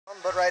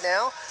But right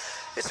now,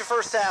 it's your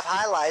first half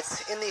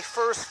highlights in the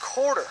first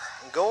quarter.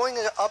 Going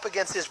up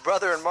against his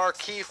brother and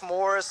Markieff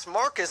Morris,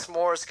 Marcus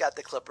Morris got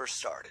the Clippers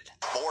started.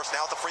 Morris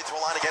now at the free throw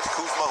line against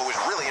Kuzma, who has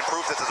really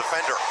improved as a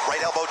defender. Right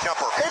elbow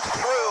jumper. It's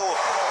true.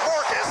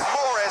 Marcus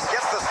Morris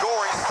gets the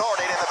scoring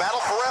started in the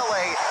battle for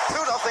LA.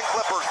 2-0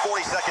 Clippers,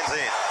 40 seconds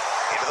in.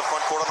 Into the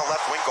front court on the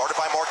left wing, guarded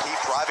by Markieff,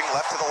 driving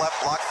left to the left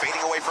block,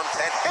 fading away from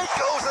 10. It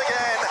goes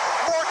again.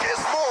 Marcus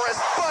Morris,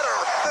 butter.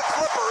 The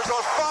Clippers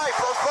are 5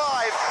 for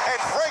 5, and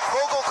Frank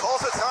Vogel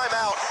calls a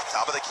timeout.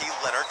 Top of the key,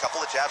 Leonard,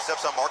 couple of jab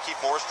steps on Markieff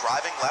Morris,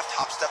 driving left,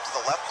 hop step to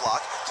the left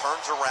block,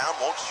 turns around,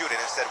 won't shoot it,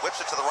 instead whips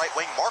it to the right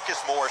wing.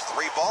 Marcus Morris,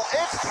 three ball.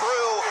 It's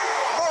true.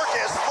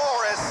 Marcus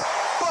Morris,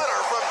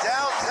 butter from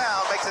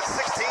downtown, makes it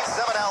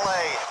 16-7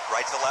 LA.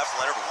 Right to left,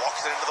 Leonard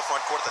walks it into the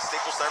front court at the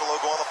Staples Center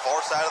logo on the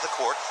far side of the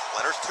court.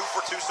 Leonard's 2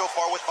 for 2 so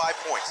far with 5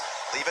 points.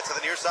 Leave it to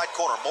the near side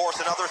corner. Morris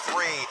another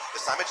three.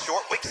 This time it's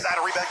short. Weak side,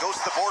 a rebound goes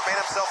to the board man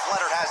himself.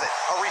 Leonard has it.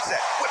 A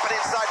reset. Whip it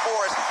inside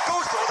Morris.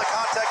 Goes through the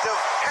contact of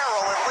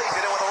Harrell and lays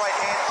it in with the right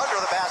hand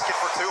under the basket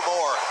for 2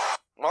 more.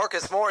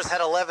 Marcus Morris had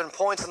 11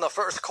 points in the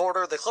first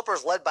quarter. The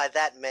Clippers led by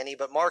that many,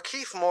 but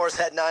Markieff Morris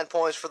had 9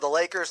 points for the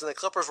Lakers, and the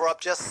Clippers were up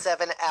just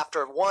 7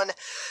 after 1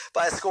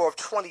 by a score of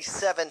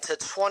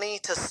 27-20.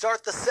 To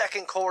start the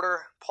second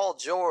quarter, Paul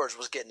George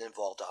was getting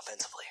involved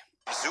offensively.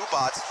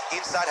 Zubac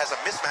inside has a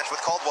mismatch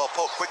with Caldwell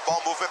Pope. Quick ball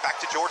movement back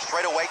to George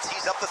straight away.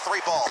 Tees up the 3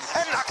 ball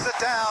and knocks it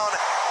down.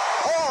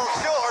 Paul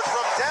George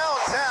from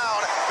downtown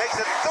makes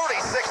it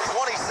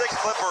 36-26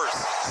 Clippers.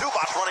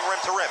 Zubac running rim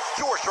to rim.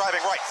 George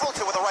driving right,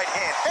 floats it with the right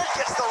hand and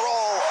gets the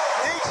roll.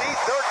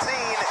 DG13,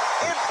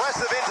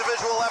 impressive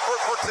individual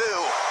effort for 2.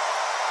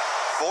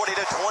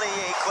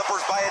 40-28,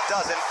 Clippers by a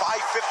dozen.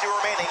 5:50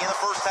 remaining in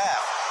the first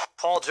half.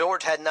 Paul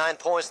George had 9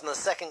 points in the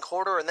second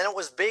quarter, and then it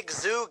was Big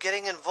Zoo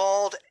getting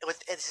involved with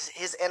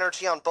his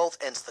energy on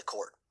both ends of the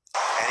court.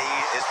 And he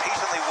is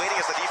patiently waiting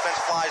as the defense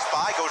flies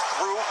by, goes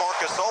through Marc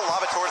Gasol,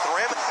 lob it towards the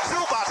rim.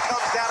 Zubac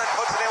comes down and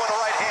puts it in with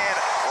the right hand.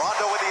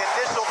 Rondo with the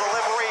initial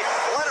delivery.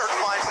 Leonard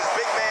finds his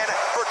big man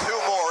for 2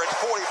 more. It's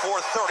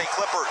 44-30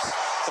 Clippers.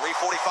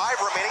 3:45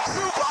 remaining.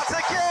 Zubac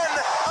again!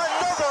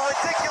 Another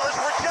ridiculous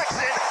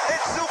rejection.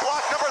 It's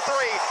Zubac number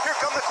 3. Here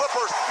come the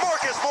Clippers.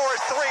 Marcus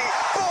Morris 3.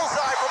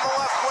 Bullseye from the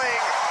left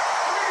wing.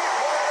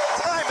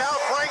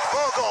 Timeout Frank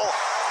Vogel.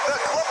 The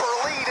Clipper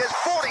lead is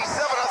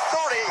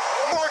 47-30.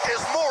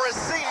 Marcus Morris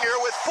Sr.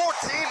 with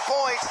 14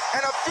 points,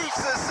 and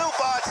Ivica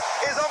Zubac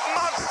is a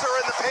monster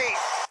in the paint.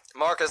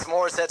 Marcus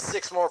Morris had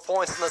 6 more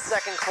points in the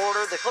second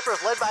quarter. The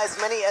Clippers led by as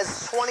many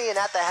as 20, and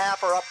at the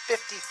half are up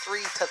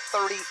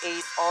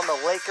 53-38 on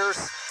the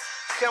Lakers.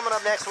 Coming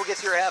up next, we'll get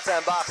to your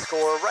halftime box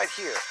score right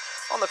here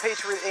on the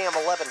Patriot AM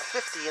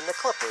 1150 and the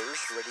Clippers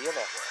Radio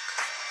Network.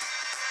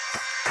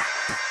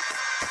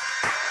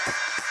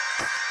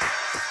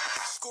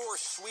 Score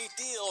sweet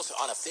deals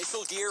on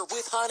official gear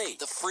with Honey,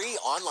 the free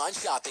online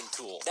shopping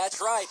tool.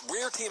 That's right,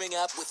 we're teaming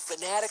up with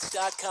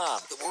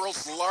Fanatics.com, the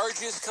world's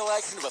largest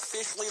collection of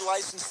officially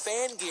licensed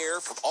fan gear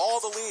from all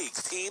the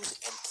leagues, teams,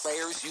 and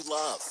players you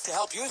love. To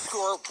help you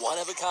score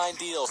one-of-a-kind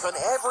deals on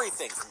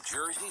everything from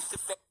jerseys to